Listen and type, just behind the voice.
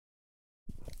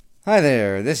Hi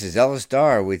there, this is Ellis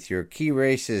Starr with your Key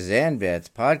Races and Bets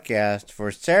podcast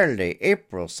for Saturday,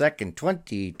 April 2nd,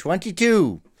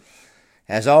 2022.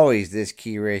 As always, this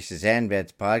Key Races and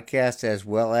Bets podcast, as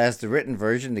well as the written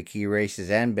version, the Key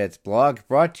Races and Bets blog,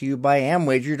 brought to you by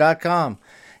Amwager.com.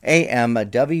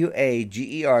 AMWAGER.com,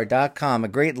 a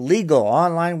great legal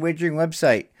online wagering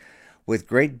website with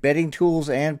great betting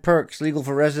tools and perks, legal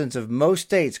for residents of most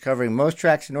states, covering most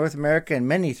tracks in North America and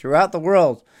many throughout the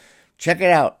world. Check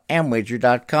it out,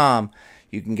 Amwager.com.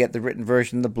 You can get the written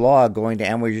version of the blog going to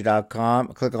Amwager.com.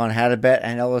 Click on How to Bet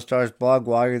and Ellis Starr's blog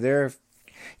while you're there. If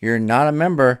you're not a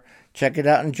member, check it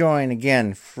out and join.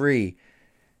 Again, free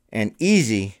and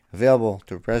easy, available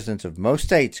to residents of most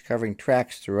states, covering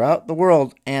tracks throughout the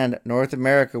world and North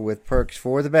America with perks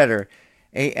for the better.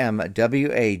 AMWAGER.com,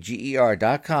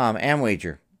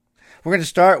 Amwager. We're going to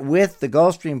start with the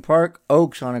Gulfstream Park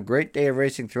Oaks on a great day of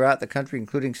racing throughout the country,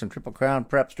 including some Triple Crown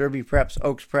preps, Derby preps,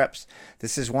 Oaks preps.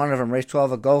 This is one of them, race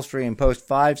 12 at Gulfstream, post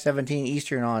 5:17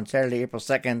 Eastern on Saturday, April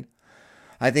 2nd.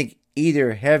 I think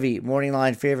either heavy morning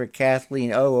line favorite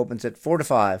Kathleen O opens at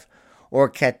 4-5, or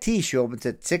Katish, who opens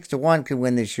at 6-1, can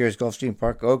win this year's Gulfstream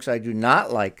Park Oaks. I do not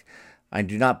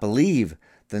believe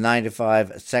the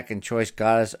 9-5 second choice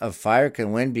Goddess of Fire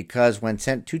can win, because when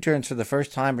sent two turns for the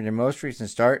first time in her most recent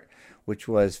start, which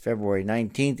was February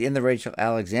 19th in the Rachel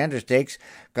Alexander Stakes,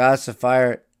 Goddess of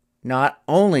Fire not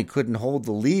only couldn't hold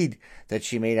the lead that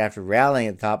she made after rallying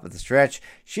at the top of the stretch,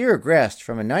 she regressed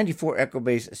from a 94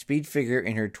 Equibase speed figure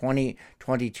in her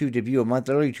 2022 debut a month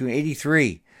earlier to an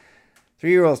 83.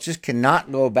 Three-year-olds just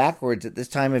cannot go backwards at this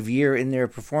time of year in their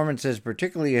performances,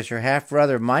 particularly as her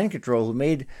half-brother Mind Control, who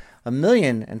made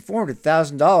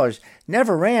 $1,400,000,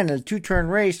 never ran in a two-turn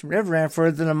race, never ran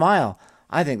further than a mile.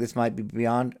 I think this might be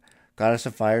beyond Goddess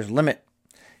of Fire's limit.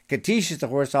 Katish is the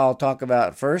horse I'll talk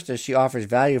about first, as she offers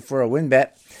value for a win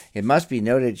bet. It must be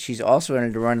noted she's also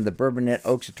entered to run in the Bourbonnette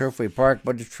Oaks at Turfway Park,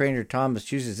 but if trainer Thomas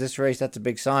chooses this race, that's a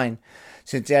big sign,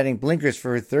 since adding blinkers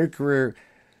for her third career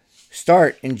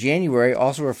start in January.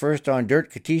 Also her first on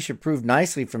dirt, Katish improved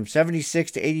nicely from 76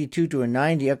 to 82 to a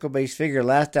 90 Equibase figure,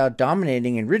 last out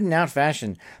dominating in ridden out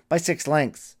fashion by 6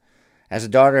 lengths. As a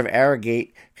daughter of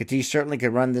Arrogate, Katish certainly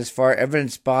could run this far,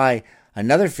 evidenced by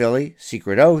another filly,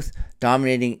 Secret Oath,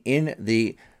 dominating in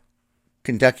the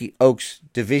Kentucky Oaks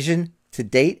division to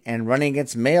date and running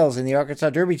against males in the Arkansas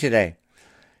Derby today.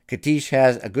 Katish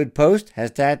has a good post,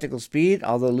 has tactical speed,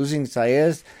 although losing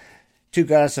Saez to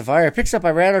Goddess of Fire, picks up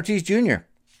by Brad Ortiz Jr.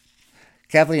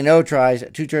 Kathleen O tries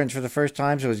two turns for the first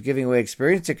time, so is giving away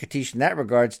experience to Katish in that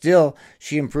regard. Still,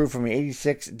 she improved from an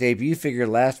 86 debut figure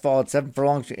last fall at 7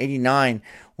 furlongs to 89,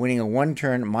 winning a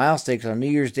one-turn mile stakes on New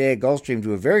Year's Day at Gulfstream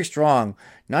to a very strong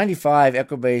 95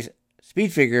 Equibase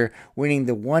speed figure, winning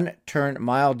the one-turn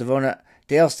mile Devona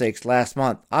Dale Stakes last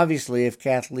month. Obviously, if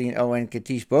Kathleen O and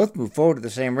Katish both move forward at the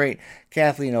same rate,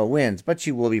 Kathleen O wins, but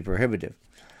she will be prohibitive.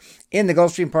 In the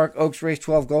Gulfstream Park Oaks Race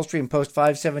 12 Gulfstream post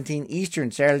 5:17 Eastern,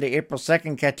 Saturday, April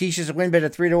 2nd, Katish is a win bet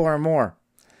at 3-1 or more.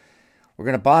 We're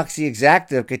going to box the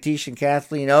exacta of Katish and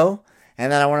Kathleen O,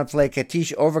 and then I want to play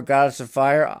Katish over Goddess of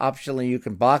Fire. Optionally, you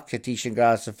can box Katish and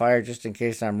Goddess of Fire just in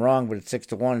case I'm wrong, but at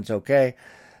 6-1, it's okay.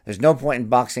 There's no point in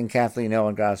boxing Kathleen O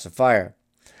and Goddess of Fire.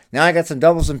 Now I got some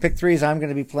doubles and pick threes I'm going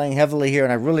to be playing heavily here,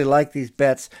 and I really like these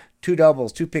bets. 2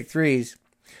 doubles, 2 pick threes.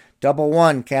 Double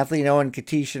 1, Kathleen O and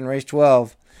Katish in race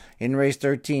 12. In race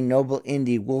 13, Noble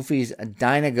Indy, Wolfie's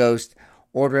Dynaghost,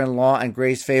 Order-in-Law, and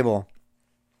Gray's Fable.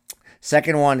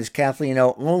 Second one is Kathleen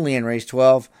O only in race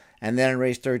 12. And then in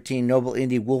race 13, Noble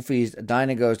Indy, Wolfie's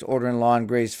Dynaghost, Order-in-Law, and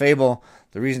Gray's Fable.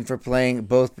 The reason for playing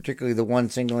both, particularly the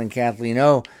one singling Kathleen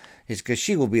O, is because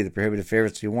she will be the prohibitive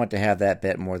favorite, so you want to have that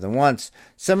bet more than once.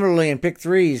 Similarly, in pick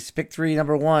threes, pick three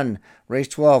number 1, race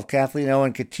 12, Kathleen O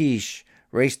and Katish.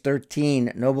 Race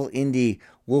 13, Noble Indy,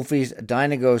 Wolfie's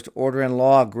Dynaghost,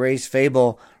 Order-in-Law, Gray's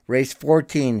Fable. Race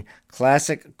 14,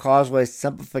 Classic Causeway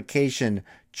Simplification,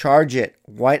 Charge It,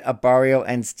 White Abarrio,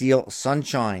 and Steel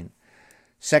Sunshine.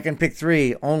 Second pick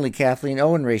 3, only Kathleen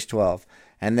O in race 12.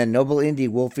 And then Noble Indy,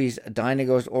 Wolfie's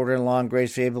Dynaghost, Order-in-Law, and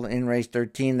Gray's Fable in race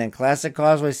 13. Then Classic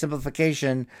Causeway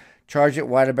Simplification, Charge It,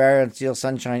 White Abarrio, and Steel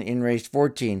Sunshine in race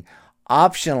 14.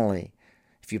 Optionally,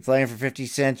 if you're playing for 50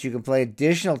 cents, you can play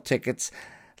additional tickets,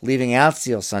 leaving out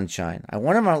Steel Sunshine. I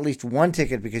want him on at least one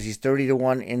ticket because he's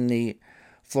 30-1 in the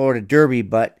Florida Derby,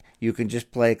 but you can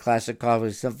just play Classic Causeway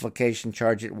Simplification,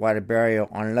 Charge It, White Abarrio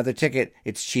on another ticket.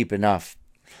 It's cheap enough.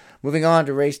 Moving on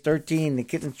to race 13, the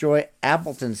Kitten's Joy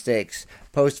Appleton Stakes,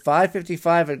 post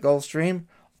 5:55 at Gulfstream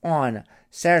on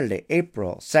Saturday,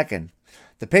 April 2nd.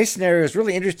 The pace scenario is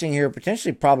really interesting here,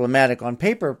 potentially problematic. On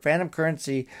paper, Phantom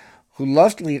Currency who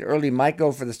loves to lead early, might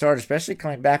go for the start, especially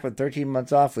coming back with 13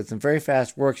 months off with some very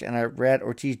fast works, and I read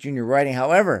Ortiz Jr. writing.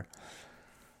 However,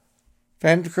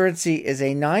 Phantom Currency is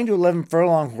a 9 to 11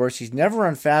 furlong horse. He's never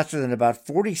run faster than about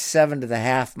 47 to the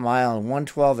half mile and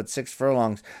 112 at 6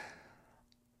 furlongs.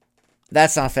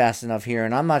 That's not fast enough here,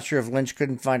 and I'm not sure if Lynch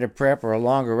couldn't find a prep or a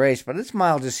longer race, but this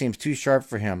mile just seems too sharp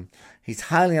for him. He's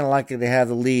highly unlikely to have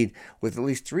the lead, with at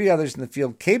least 3 others in the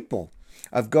field capable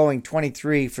of going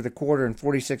 23 for the quarter and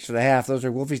 46 for the half. Those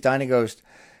are Wolfie's Dynaghost,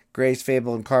 Gray's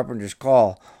Fable, and Carpenter's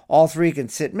Call. All 3 can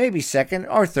sit maybe second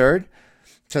or third,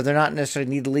 so they're not necessarily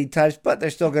need the lead types, but they're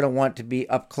still going to want to be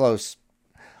up close.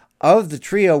 Of the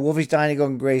trio, Wolfie's Dynaghost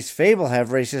and Gray's Fable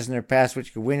have races in their past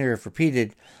which could win here if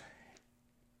repeated.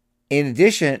 In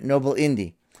addition, Noble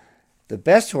Indy, the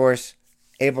best horse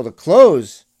able to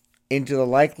close into the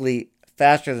likely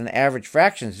faster than average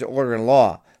fractions, is Order in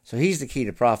Law. So he's the key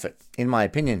to profit, in my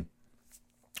opinion.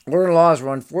 Order in Law has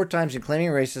run 4 times in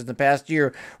claiming races in the past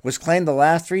year, was claimed the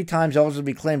last 3 times, eligible to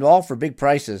be claimed, all for big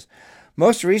prices.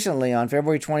 Most recently, on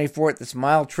February 24th, this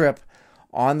mile trip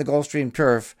on the Gulfstream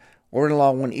turf, Order in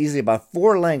Law won easily about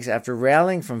 4 lengths after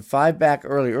rallying from 5 back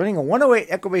early, earning a 108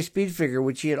 Equibase speed figure,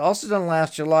 which he had also done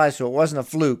last July, so it wasn't a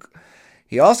fluke.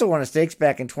 He also won a stakes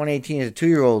back in 2018 as a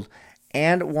 2-year-old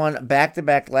and won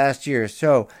back-to-back last year.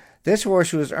 So this horse,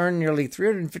 who has earned nearly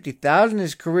 $350,000 in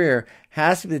his career,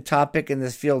 has to be the top pick in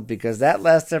this field because that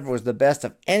last effort was the best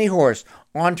of any horse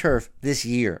on turf this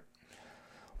year.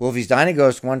 Wolfie's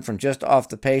Dynaghost won from just off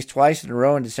the pace twice in a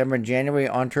row in December and January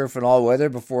on turf and all weather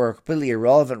before a completely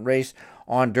irrelevant race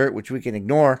on dirt, which we can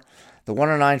ignore. The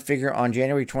 109 figure on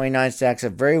January 29 stacks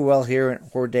up very well here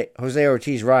in Jose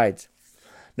Ortiz rides.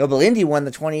 Noble Indy won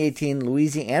the 2018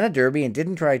 Louisiana Derby and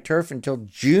didn't try turf until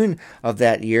June of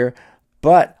that year,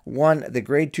 but won the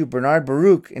Grade 2 Bernard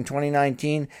Baruch in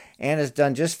 2019 and has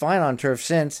done just fine on turf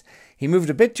since. He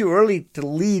moved a bit too early to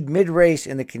lead mid-race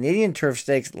in the Canadian Turf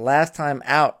Stakes last time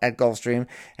out at Gulfstream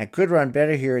and could run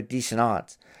better here at decent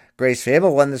odds. Gray's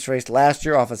Fable won this race last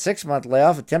year off a 6-month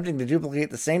layoff, attempting to duplicate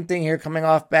the same thing here coming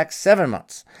off back 7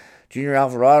 months. Junior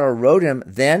Alvarado rode him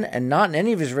then and not in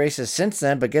any of his races since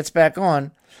then, but gets back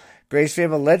on. Gray's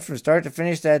Fable led from start to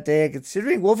finish that day, and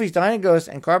considering Wolfie's Dynaghost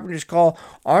and Carpenter's Call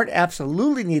aren't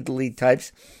absolutely need the lead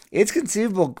types, it's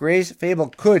conceivable Gray's Fable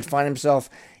could find himself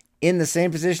in the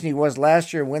same position he was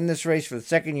last year and win this race for the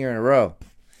 2nd year in a row.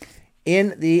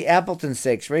 In the Appleton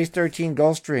Stakes, race 13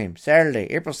 Gulfstream, Saturday,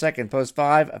 April 2nd, post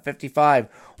 5:55.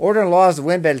 Order in Law is the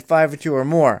win bet at 5 or 2 or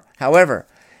more. However,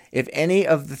 if any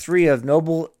of the 3 of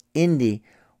Noble Indy,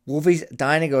 Wolfie's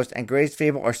Dynaghost, and Gray's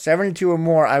Fable are 7-2 or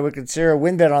more, I would consider a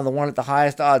win bet on the one at the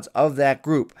highest odds of that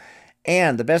group.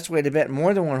 And the best way to bet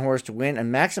more than one horse to win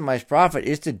and maximize profit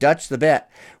is to Dutch the bet,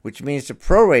 which means to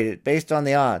prorate it based on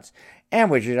the odds.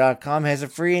 AmWager.com has a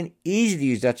free and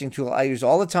easy-to-use Dutching tool I use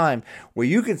all the time, where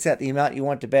you can set the amount you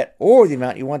want to bet or the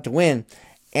amount you want to win,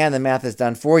 and the math is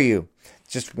done for you.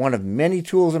 It's just one of many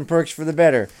tools and perks for the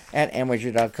bettor at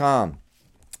AmWager.com.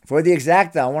 For the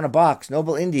exacta, I want a box,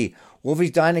 Noble Indy,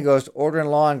 Wolfie's Dynaghost, Order in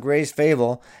Law, and Gray's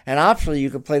Fable, and optionally you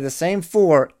can play the same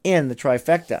 4 in the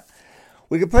trifecta.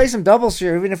 We could play some doubles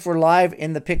here, even if we're live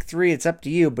in the pick 3. It's up to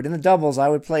you. But in the doubles, I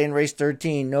would play in race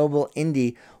 13, Noble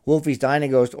Indy, Wolfie's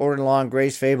Dynaghost, Order in Law, and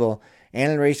Gray's Fable. And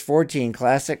in race 14,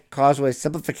 Classic Causeway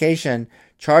Simplification,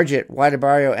 Charge It, Wide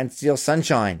Barrio, and Steel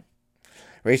Sunshine.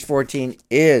 Race 14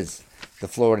 is the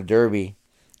Florida Derby.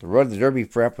 The Road to the Derby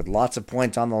prep with lots of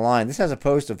points on the line. This has a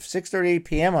post of 6:38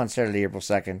 p.m. on Saturday, April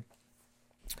 2nd.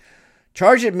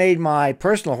 Charge It made my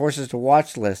personal horses to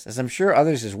watch list, as I'm sure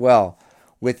others as well,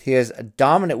 with his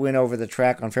dominant win over the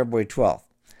track on February 12th.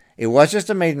 It was just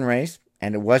a maiden race,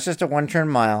 and it was just a one-turn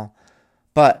mile,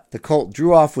 but the colt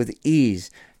drew off with ease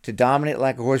to dominate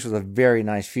like a horse with a very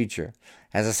nice future.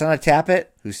 As a son of Tappet,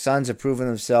 whose sons have proven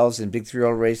themselves in big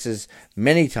 3-year-old races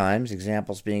many times,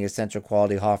 examples being Essential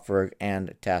Quality, Hofburg,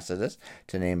 and Tacitus,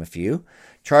 to name a few,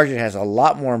 Charge It has a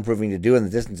lot more improving to do, and the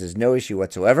distance is no issue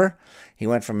whatsoever. He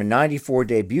went from a 94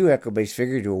 debut Equibase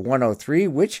figure to a 103,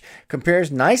 which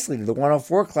compares nicely to the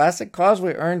 104 Classic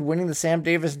Causeway earned winning the Sam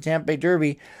Davis and Tampa Bay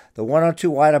Derby, the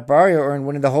 102 Wide Barrio earned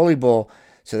winning the Holy Bull.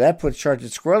 So that puts Charge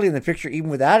It squarely in the picture even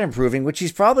without improving, which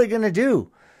he's probably going to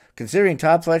do. Considering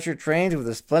Todd Fletcher trains with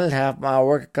a splendid half-mile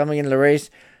work coming into the race,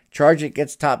 Charge It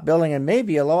gets top billing and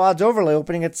maybe a low-odds overlay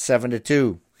opening at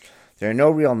 7-2. There are no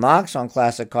real knocks on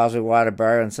Classic Causeway, Wide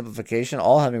Barrio, and Simplification,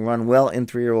 all having run well in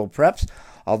 3-year-old preps,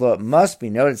 although it must be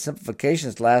noted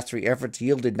Simplification's last 3 efforts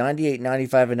yielded 98,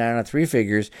 95, and 903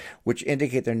 figures, which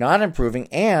indicate they're not improving,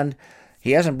 and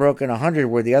he hasn't broken 100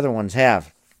 where the other ones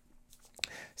have.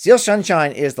 Steel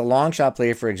Sunshine is the long shot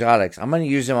player for exotics. I'm going to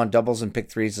use him on doubles and pick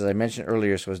threes, as I mentioned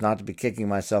earlier, so as not to be kicking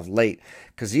myself late,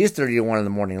 because he is 30-1 in the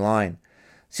morning line.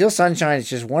 Steel Sunshine is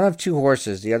just one of two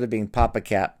horses, the other being Papa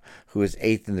Cap, who is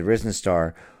 8th in the Risen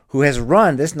Star, who has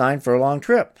run this 9-furlong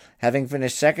trip, having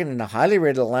finished second in a highly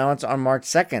rated allowance on March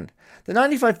 2nd. The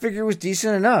 95 figure was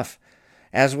decent enough,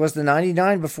 as was the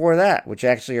 99 before that, which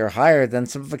actually are higher than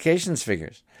Simplification's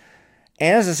figures.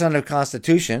 And as a son of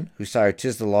Constitution, who sired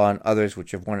 'Tis the Law and others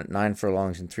which have won at 9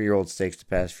 furlongs and 3-year-old stakes the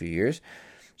past few years,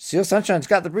 Steel Sunshine's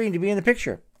got the breeding to be in the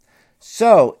picture.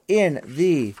 So, in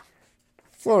the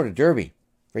Florida Derby,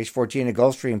 race 14 at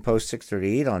Gulfstream, post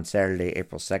 6:38 on Saturday,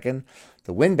 April 2nd,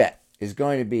 the win bet is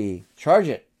going to be charge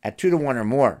it at 2-1 or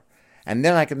more. And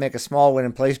then I can make a small win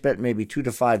and place bet, maybe $2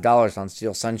 to $5 on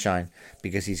Steel Sunshine,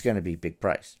 because he's going to be big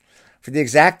price. For the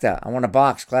exacta, I want to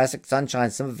box Classic Sunshine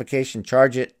Simplification,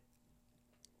 charge it.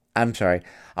 I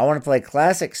want to play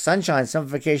Classic Sunshine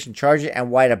Simplification, charge it,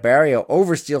 and White Barrio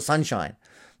over Steel Sunshine.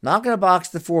 Not going to box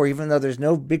the 4, even though there's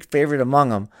no big favorite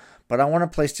among them, but I want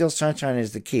to play Steel Sunshine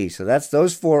as the key. So that's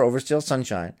those 4 over Steel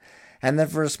Sunshine. And then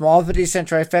for a small 50-cent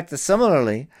trifecta,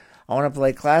 similarly, I want to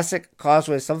play Classic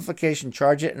Causeway Simplification,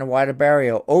 charge it, and White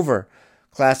Barrio over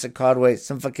Classic Causeway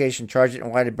Simplification, charge it,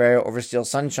 and White Barrio over Steel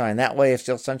Sunshine. That way, if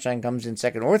Steel Sunshine comes in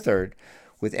second or third,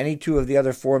 with any 2 of the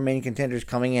other 4 main contenders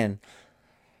coming in,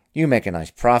 you make a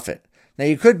nice profit. Now,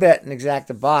 you could bet an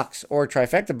exacta box or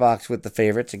trifecta box with the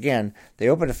favorites. Again, they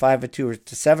open to 5-2 or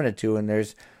to 7-2, and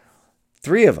there's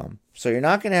 3 of them. So you're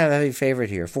not going to have a heavy favorite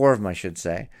here. 4 of them, I should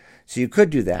say. So you could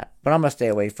do that, but I'm going to stay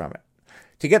away from it.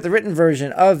 To get the written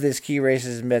version of this Key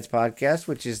Races and Bets podcast,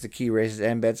 which is the Key Races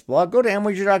and Bets blog, go to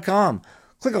amwager.com.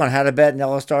 Click on How to Bet in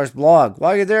Yellow Star's blog.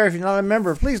 While you're there, if you're not a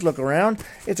member, please look around.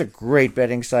 It's a great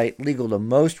betting site, legal to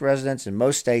most residents in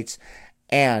most states,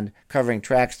 and covering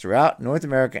tracks throughout North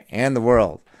America and the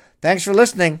world. Thanks for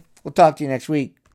listening. We'll talk to you next week.